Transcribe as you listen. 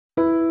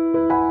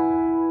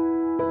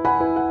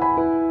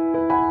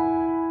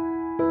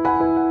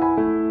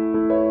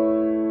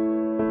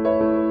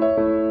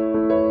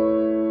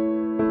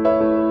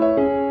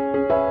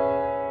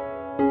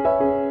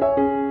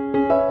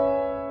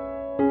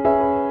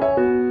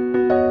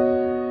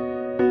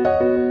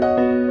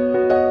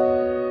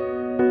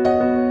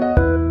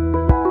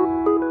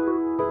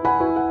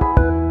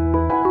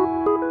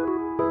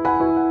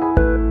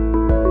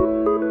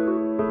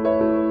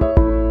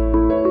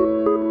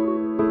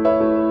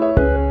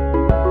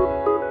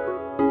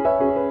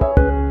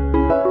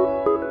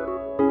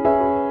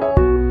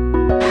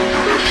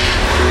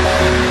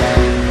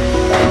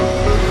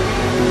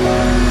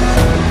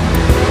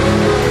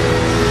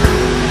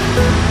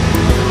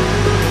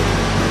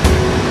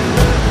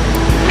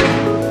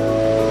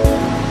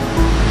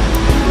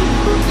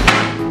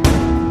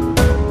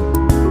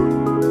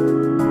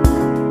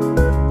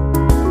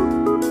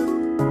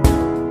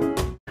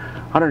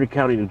Hunterdon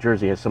County, New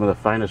Jersey has some of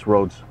the finest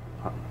roads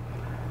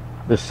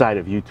this side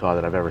of Utah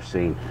that I've ever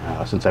seen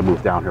since I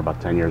moved down here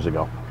about 10 years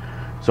ago.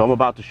 So I'm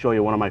about to show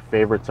you one of my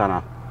favorites on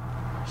a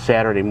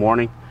Saturday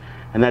morning,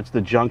 and that's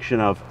the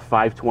junction of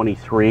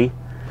 523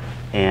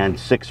 and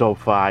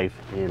 605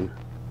 in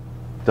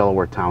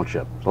Delaware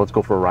Township. So let's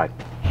go for a ride.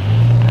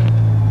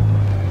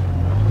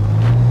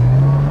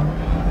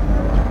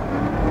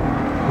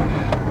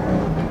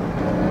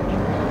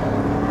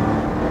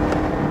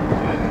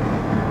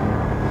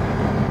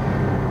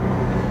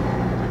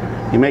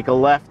 You make a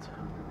left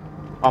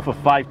off of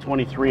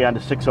 523 onto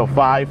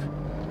 605.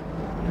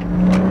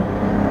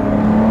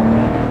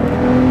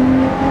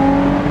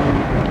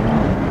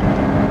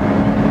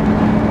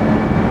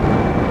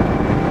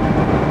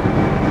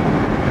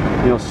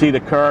 You'll see the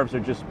curves are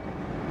just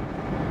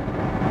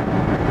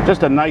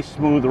a nice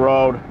smooth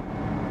road.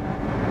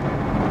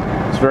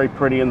 It's very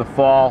pretty in the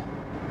fall.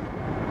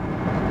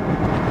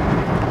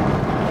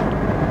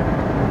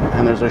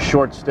 And there's a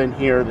short stint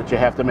here that you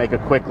have to make a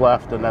quick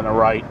left and then a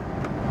right.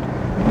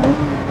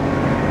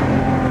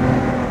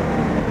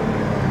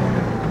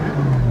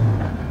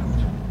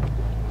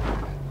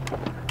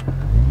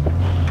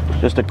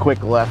 Just a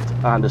quick left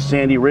onto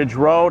Sandy Ridge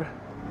Road.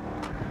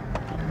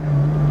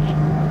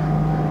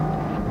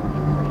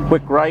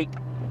 Quick right,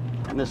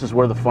 and this is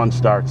where the fun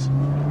starts.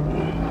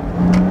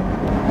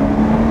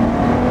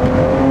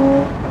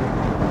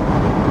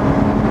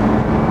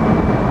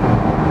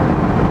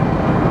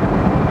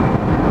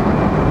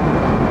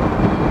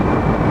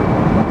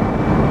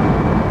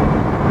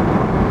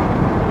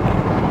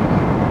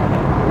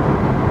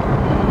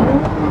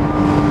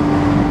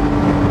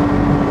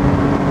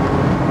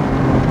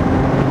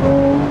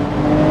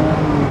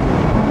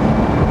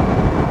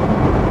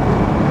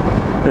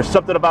 There's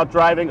something about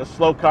driving a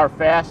slow car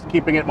fast,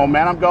 keeping it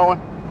momentum going,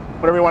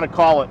 whatever you want to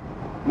call it.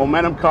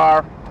 Momentum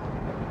car.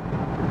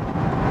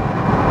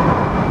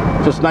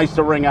 Just nice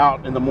to ring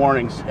out in the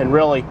mornings. And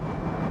really,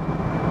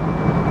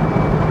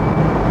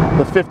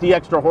 the 50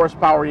 extra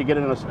horsepower you get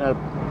in a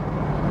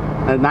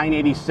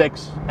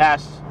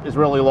 986S is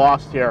really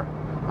lost here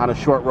on a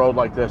short road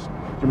like this.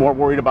 You're more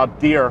worried about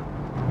deer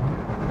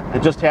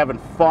and just having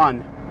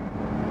fun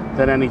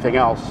than anything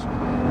else.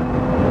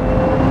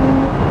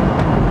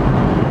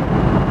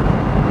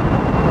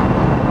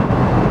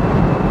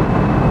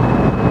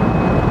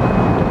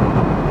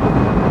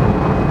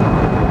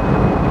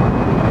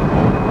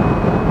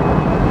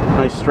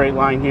 Nice straight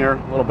line here,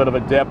 a little bit of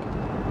a dip.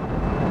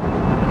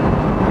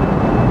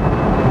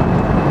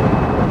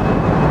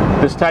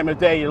 This time of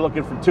day, you're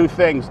looking for two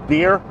things: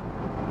 deer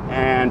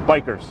and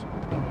bikers.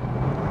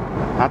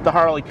 Not the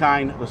Harley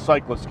kind, the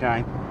cyclist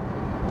kind.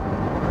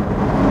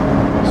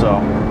 So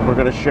we're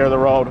going to share the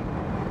road.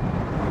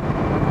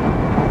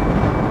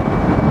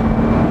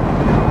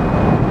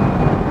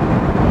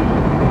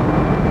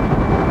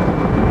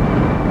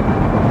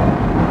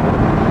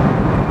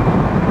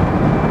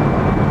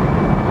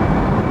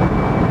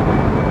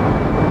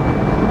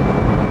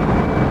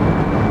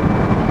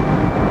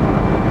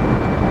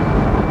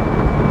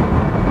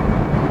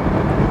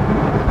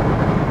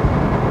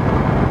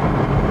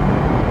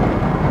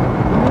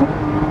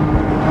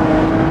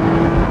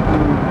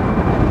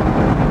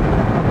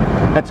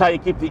 That's how you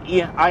keep the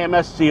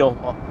IMS seal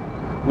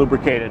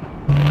lubricated.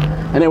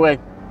 Anyway,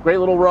 great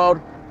little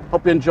road.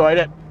 Hope you enjoyed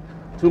it.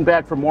 Tune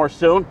back for more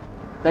soon.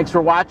 Thanks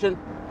for watching,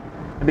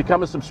 and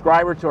become a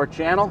subscriber to our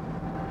channel.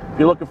 If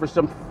you're looking for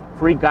some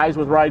free Guys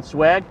with Rides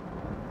swag,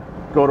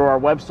 go to our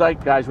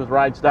website,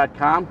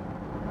 guyswithrides.com,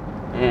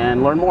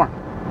 and learn more.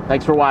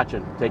 Thanks for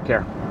watching. Take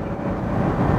care.